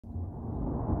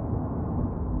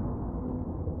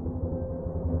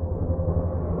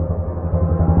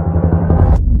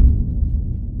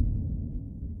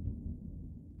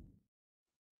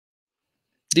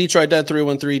Detroit Den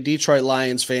 313, Detroit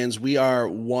Lions fans, we are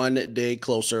 1 day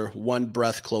closer, one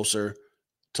breath closer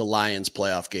to Lions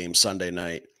playoff game Sunday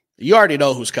night. You already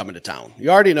know who's coming to town. You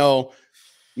already know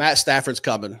Matt Stafford's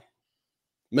coming.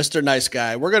 Mr. Nice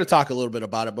Guy. We're going to talk a little bit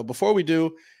about it, but before we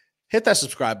do, hit that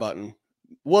subscribe button.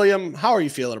 William, how are you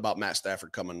feeling about Matt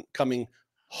Stafford coming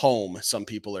home? Some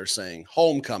people are saying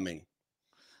homecoming.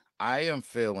 I am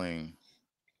feeling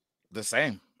the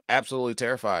same. Absolutely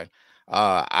terrified.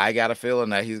 I got a feeling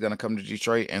that he's going to come to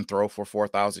Detroit and throw for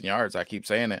 4,000 yards. I keep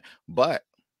saying it, but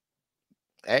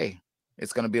hey,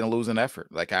 it's going to be a losing effort.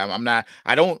 Like I'm not.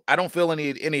 I don't feel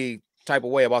any type of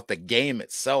way about the game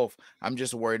itself. I'm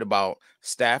just worried about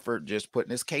Stafford just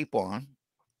putting his cape on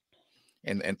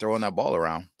and throwing that ball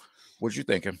around. What you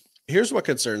thinking? Here's what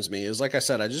concerns me is, like I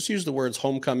said, I just used the words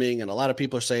homecoming, and a lot of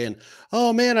people are saying,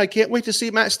 oh man, I can't wait to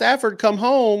see Matt Stafford come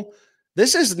home.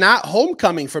 This is not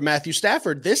homecoming for Matthew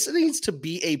Stafford. This needs to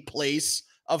be a place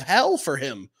of hell for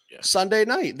him. Sunday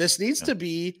night. This needs to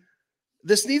be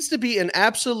an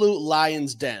absolute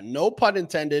lion's den. No pun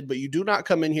intended, but you do not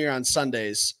come in here on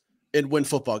Sundays and win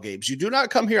football games. You do not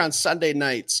come here on Sunday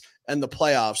nights and the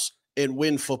playoffs and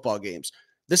win football games.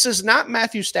 This is not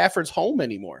Matthew Stafford's home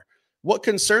anymore. What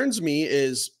concerns me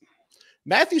is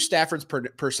Matthew Stafford's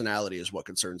personality is what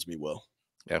concerns me, Will.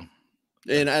 Yeah.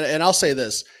 And I'll say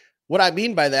this. What I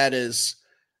mean by that is,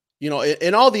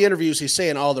 in all the interviews, he's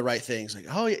saying all the right things. Like,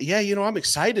 oh, yeah, I'm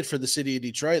excited for the city of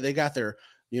Detroit. They got their,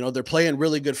 they're playing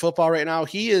really good football right now.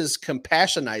 He is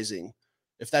compassionizing,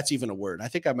 if that's even a word. I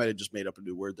think I might have just made up a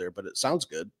new word there, but it sounds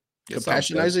good.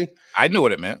 Compassionizing. I knew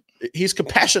what it meant. He's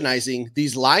compassionizing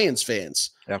these Lions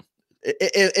fans. Yeah.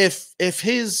 If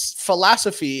his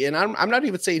philosophy, and I'm not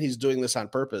even saying he's doing this on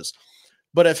purpose,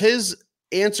 but if his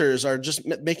answers are just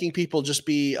making people just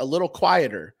be a little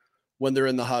quieter when they're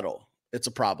in the huddle, it's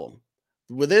a problem.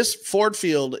 With this, Ford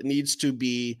Field needs to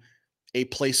be a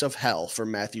place of hell for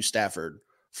Matthew Stafford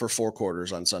for 4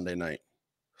 quarters on Sunday night.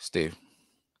 Steve.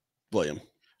 William.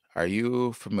 Are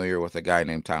you familiar with a guy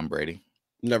named Tom Brady?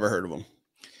 Never heard of him.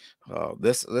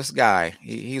 This guy,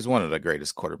 he's one of the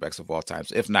greatest quarterbacks of all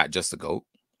times, if not just the GOAT.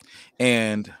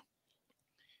 And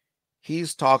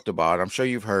he's talked about, I'm sure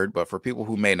you've heard, but for people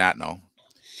who may not know,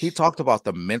 he talked about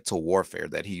the mental warfare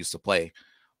that he used to play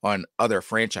on other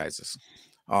franchises,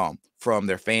 from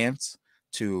their fans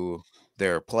to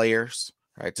their players,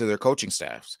 right, to their coaching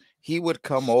staffs. He would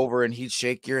come over and he'd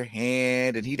shake your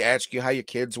hand and he'd ask you how your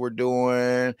kids were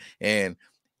doing. And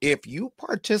if you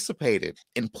participated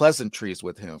in pleasantries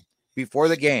with him before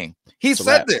the game, he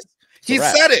said this. He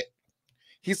said it.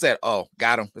 He said, "Oh,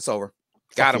 got him. It's over.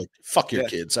 Got him. Fuck your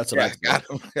kids." That's what I got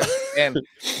him. And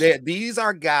these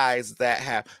are guys that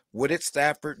have. What did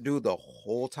Stafford do the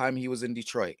whole time he was in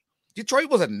Detroit? Detroit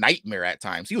was a nightmare at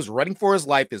times. He was running for his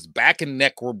life. His back and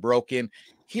neck were broken.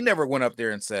 He never went up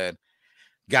there and said,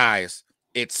 "Guys,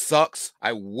 it sucks.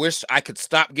 I wish I could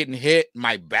stop getting hit.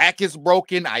 My back is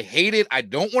broken. I hate it. I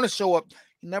don't want to show up."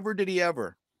 Never did he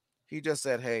ever. He just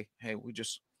said, hey, we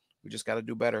just got to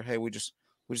do better. Hey, we just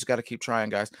got to keep trying,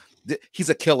 guys. He's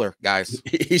a killer, guys.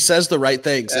 He says the right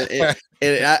things.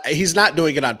 He's not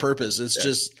doing it on purpose. It's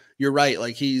just, you're right.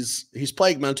 Like he's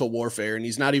playing mental warfare and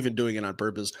he's not even doing it on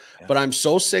purpose. Yeah. But I'm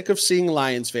so sick of seeing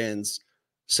Lions fans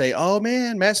say, "Oh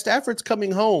man, Matt Stafford's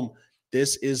coming home."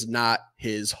 This is not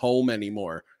his home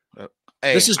anymore.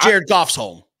 Hey, this is Jared Goff's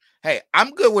home. Hey,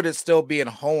 I'm good with it still being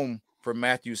home for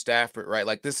Matthew Stafford, right?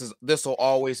 Like this will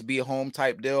always be a home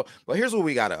type deal. But here's what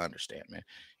we got to understand, man.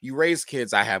 You raise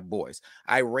kids. I have boys.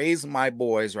 I raise my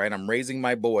boys, right? I'm raising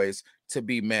my boys to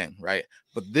be men, right?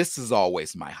 But this is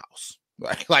always my house.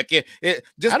 Like it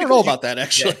just, I don't know about that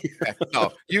actually.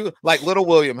 No, you like little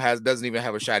William doesn't even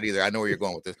have a shot either. I know where you're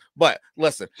going with this. But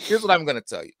listen, here's what I'm going to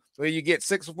tell you. So you get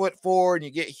 6'4" and you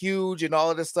get huge and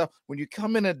all of this stuff. When you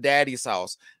come into daddy's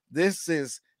house, this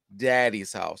is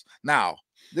daddy's house. Now,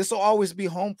 this will always be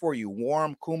home for you.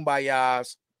 Warm,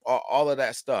 kumbayas, all of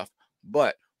that stuff.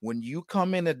 But when you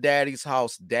come into daddy's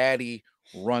house, daddy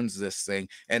runs this thing.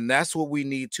 And that's what we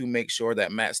need to make sure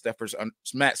that Matt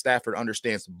Stafford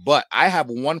understands. But I have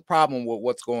one problem with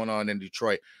what's going on in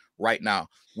Detroit right now.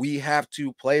 We have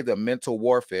to play the mental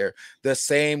warfare the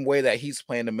same way that he's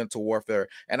playing the mental warfare.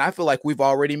 And I feel like we've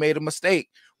already made a mistake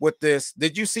with this.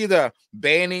 Did you see the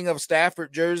banning of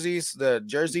Stafford jerseys, the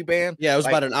jersey ban? Yeah, it was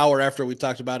about an hour after we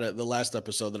talked about it the last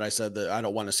episode that I said that I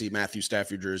don't want to see Matthew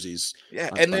Stafford jerseys. Yeah,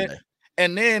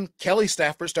 and then Kelly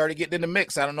Stafford started getting in the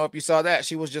mix. I don't know if you saw that.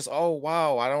 She was just, "Oh,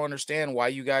 wow, I don't understand why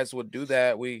you guys would do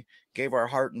that. We gave our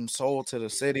heart and soul to the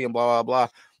city and blah, blah, blah."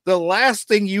 The last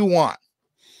thing you want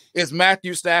Is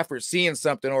Matthew Stafford seeing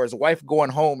something, or his wife going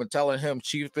home and telling him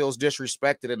she feels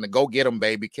disrespected and to go get him,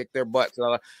 baby, kick their butts?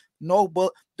 No,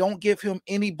 but don't give him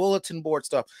any bulletin board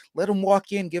stuff. Let him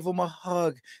walk in, give him a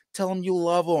hug, tell him you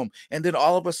love him, and then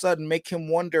all of a sudden make him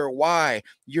wonder why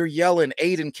you're yelling,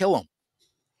 Aiden, kill him.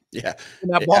 Yeah.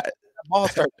 That ball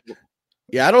starts.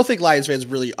 Yeah, I don't think Lions fans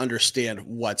really understand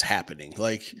what's happening.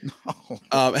 Like,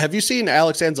 no. Have you seen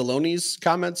Alex Anzalone's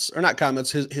comments, or not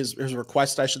comments, his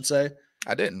request, I should say?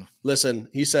 I didn't. Listen,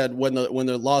 he said when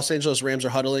the Los Angeles Rams are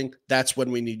huddling, that's when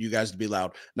we need you guys to be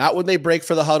loud. Not when they break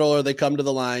for the huddle or they come to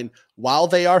the line. While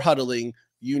they are huddling,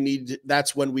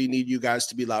 that's when we need you guys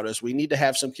to be loudest. We need to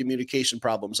have some communication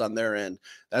problems on their end.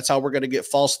 That's how we're going to get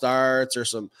false starts or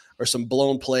some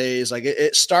blown plays. Like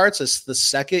it starts as the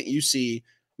second you see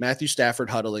Matthew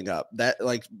Stafford huddling up. That,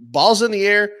 like, balls in the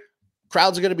air,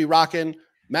 crowds are going to be rocking.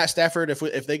 Matt Stafford,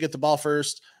 if they get the ball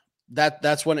first,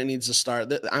 that's when it needs to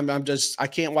start. I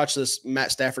can't watch this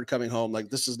Matt Stafford coming home. Like,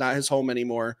 this is not his home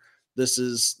anymore. This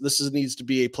needs to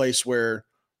be a place where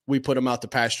we put him out to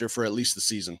pasture for at least the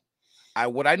season.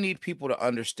 What I need people to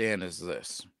understand is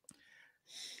this: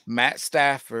 Matt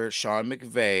Stafford, Sean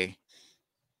McVay,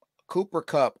 Cooper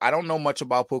Kupp. I don't know much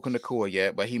about Puka Nacua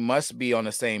yet, but he must be on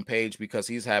the same page because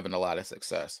he's having a lot of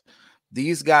success.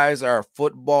 These guys are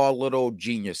football little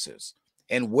geniuses.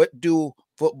 And what do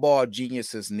football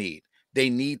geniuses need? They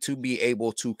need to be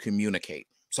able to communicate.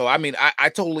 So, I mean, I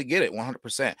totally get it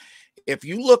 100%. If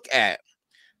you look at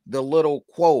the little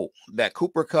quote that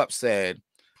Cooper Kupp said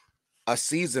a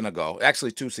season ago,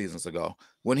 actually 2 seasons ago,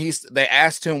 when they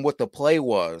asked him what the play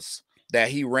was that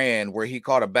he ran where he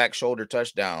caught a back shoulder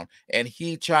touchdown, and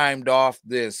he chimed off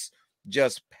this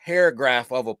just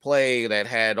paragraph of a play that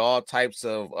had all types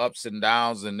of ups and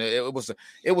downs, and it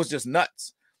was just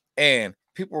nuts. And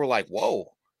people were like,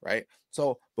 whoa, right?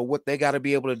 So, but what they got to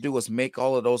be able to do is make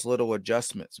all of those little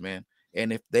adjustments, man.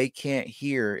 And if they can't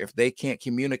hear, if they can't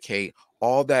communicate,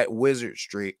 all that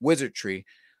wizardry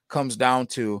comes down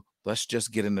to, let's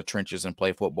just get in the trenches and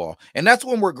play football. And that's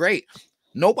when we're great.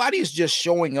 Nobody is just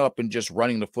showing up and just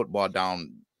running the football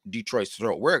down Detroit's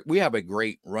throat. We have a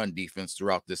great run defense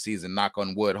throughout the season. Knock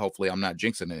on wood. Hopefully I'm not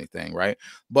jinxing anything, right?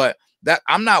 But that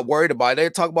I'm not worried about it. They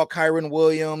talk about Kyron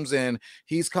Williams and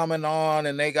he's coming on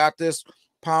and they got this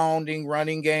pounding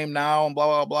running game now and blah,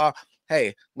 blah, blah.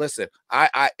 Hey, listen,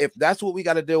 if that's what we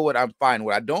got to deal with, I'm fine.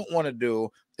 What I don't want to do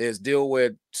is deal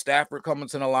with Stafford coming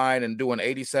to the line and doing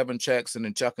 87 checks and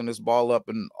then chucking this ball up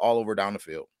and all over down the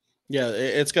field. Yeah,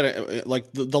 it's going to, like,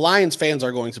 the Lions fans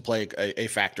are going to play a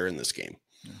factor in this game,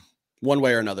 one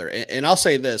way or another. And I'll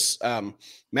say this,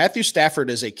 Matthew Stafford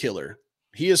is a killer.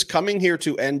 He is coming here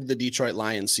to end the Detroit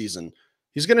Lions season.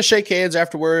 He's going to shake hands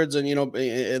afterwards, and, you know,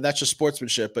 that's just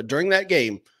sportsmanship. But during that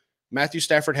game, Matthew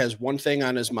Stafford has one thing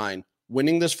on his mind: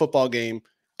 winning this football game,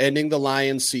 ending the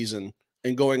Lions season,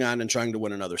 and going on and trying to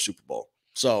win another Super Bowl.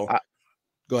 So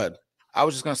go ahead. I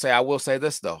was just going to say, I will say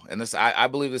this, though, and this I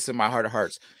believe this in my heart of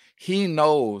hearts. He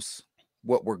knows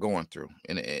what we're going through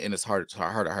in his heart of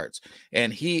hearts.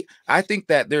 And I think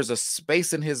that there's a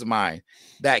space in his mind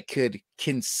that could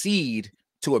concede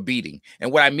to a beating.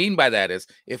 And what I mean by that is,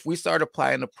 if we start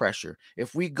applying the pressure,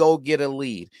 if we go get a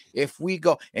lead, if we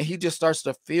go, and he just starts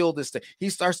to feel this thing,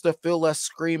 he starts to feel us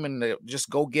screaming to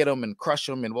just go get him and crush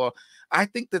him. And, well, I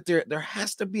think that there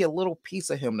has to be a little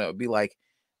piece of him that would be like,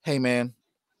 hey, man,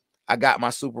 I got my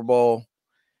Super Bowl.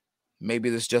 Maybe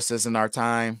this just isn't our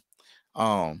time.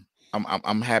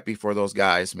 I'm happy for those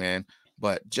guys, man,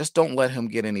 but just don't let him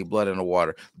get any blood in the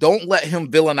water. Don't let him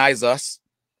villainize us.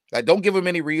 Like, don't give him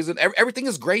any reason. Everything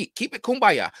is great. Keep it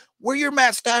kumbaya. Wear your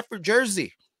Matt Stafford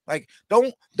jersey. Like,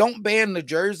 don't ban the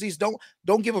jerseys. Don't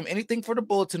give him anything for the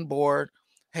bulletin board.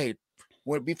 Hey,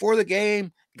 before the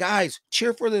game, guys,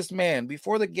 cheer for this man.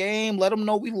 Before the game, let him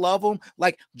know we love him.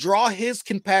 Like, draw his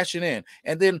compassion in.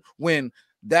 And then when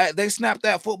they snap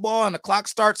that football and the clock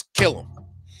starts, kill him.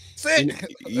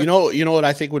 You know what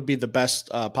I think would be the best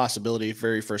possibility,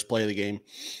 very first play of the game,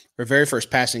 or very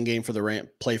first passing game for the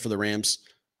play for the Rams.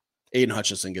 Aiden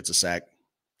Hutchinson gets a sack.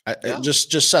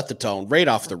 Just set the tone right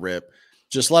off the rip.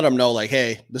 Just let them know, like,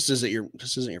 hey, this isn't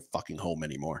your fucking home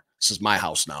anymore. This is my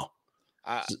house now.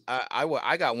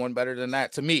 I got one better than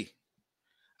that. To me,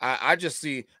 I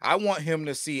want him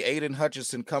to see Aiden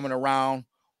Hutchinson coming around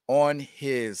on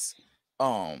his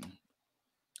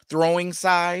throwing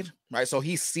side, right? So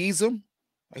he sees him.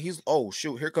 He's, oh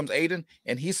shoot, here comes Aiden,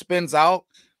 and he spins out,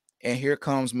 and here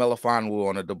comes Melifonwu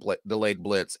on a delayed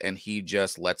blitz, and he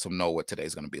just lets him know what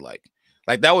today's going to be like.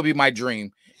 Like that would be my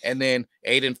dream. And then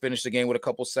Aiden finished the game with a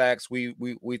couple sacks. We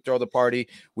throw the party.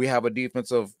 We have a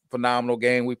defensive phenomenal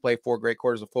game. We play 4 great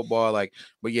quarters of football. Like,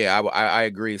 but yeah, I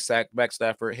agree. Sack back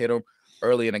Stafford, hit him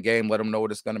early in the game, let him know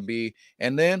what it's going to be.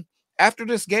 And then after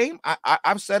this game,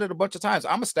 I've said it a bunch of times.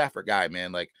 I'm a Stafford guy,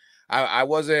 man. Like I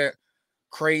wasn't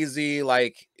crazy,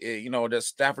 like, you know, that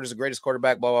Stafford is the greatest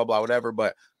quarterback, blah, blah, blah, whatever.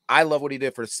 But I love what he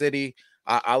did for the city.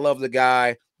 I love the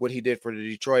guy, what he did for the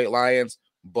Detroit Lions.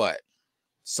 But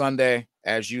Sunday,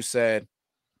 as you said,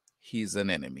 he's an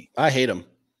enemy. I hate him.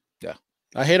 Yeah.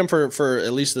 I hate him for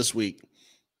at least this week.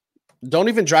 Don't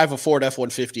even drive a Ford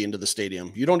F-150 into the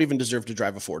stadium. You don't even deserve to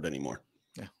drive a Ford anymore.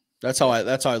 Yeah. That's how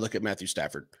I look at Matthew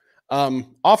Stafford.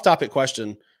 Off topic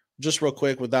question, just real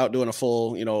quick without doing a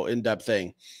full, you know, in-depth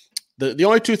thing. The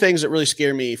only 2 things that really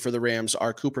scare me for the Rams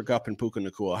are Cooper Kupp and Puka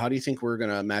Nacua. How do you think we're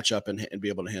going to match up and be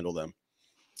able to handle them?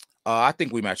 I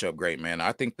think we match up great, man.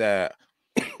 I think that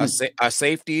a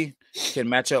safety can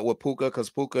match up with Puka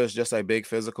because Puka is just a big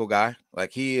physical guy.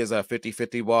 Like he is a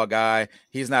 50-50 ball guy.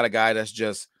 He's not a guy that's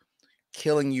just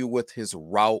killing you with his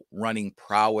route running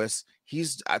prowess.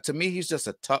 He's to me, he's just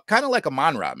a tough, kind of like a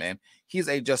Monrod, man. He's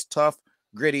a just tough,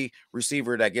 gritty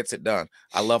receiver that gets it done.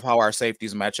 I love how our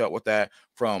safeties match up with that,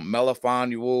 from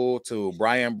Melifonwu to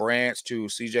Brian Branch to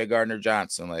CJ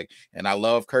Gardner-Johnson. Like, and I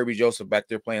love Kirby Joseph back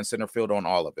there playing center field on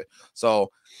all of it.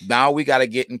 So now we got to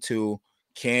get into,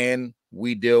 can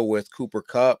we deal with Cooper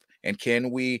Kupp, and can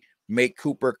we make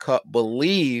Cooper Kupp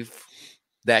believe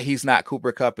that he's not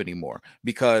Cooper Kupp anymore?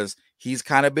 Because he's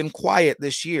kind of been quiet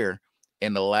this year,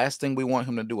 and the last thing we want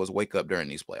him to do is wake up during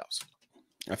these playoffs.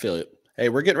 I feel it. Hey,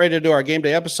 we're getting ready to do our game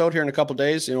day episode here in a couple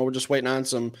days. You know, we're just waiting on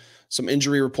some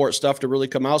injury report stuff to really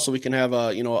come out so we can have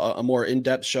a more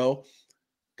in-depth show.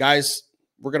 Guys,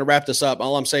 we're going to wrap this up.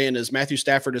 All I'm saying is Matthew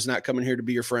Stafford is not coming here to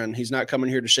be your friend. He's not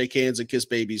coming here to shake hands and kiss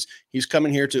babies. He's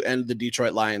coming here to end the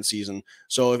Detroit Lions season.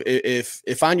 So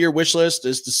if on your wish list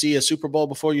is to see a Super Bowl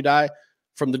before you die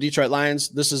from the Detroit Lions,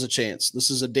 this is a chance.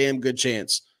 This is a damn good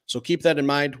chance. So keep that in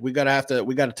mind. We got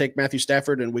to take Matthew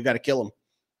Stafford and we got to kill him.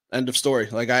 End of story.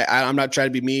 Like I'm not trying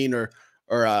to be mean or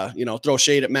throw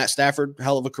shade at Matt Stafford.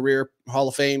 Hell of a career, Hall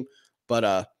of Fame.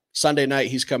 But Sunday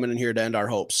night he's coming in here to end our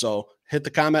hopes. So hit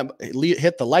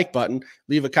the like button,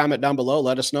 leave a comment down below.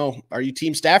 Let us know. Are you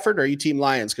team Stafford or are you team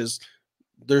Lions? Because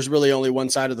there's really only one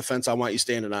side of the fence I want you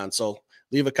standing on. So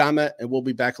leave a comment and we'll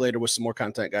be back later with some more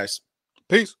content, guys.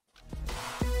 Peace.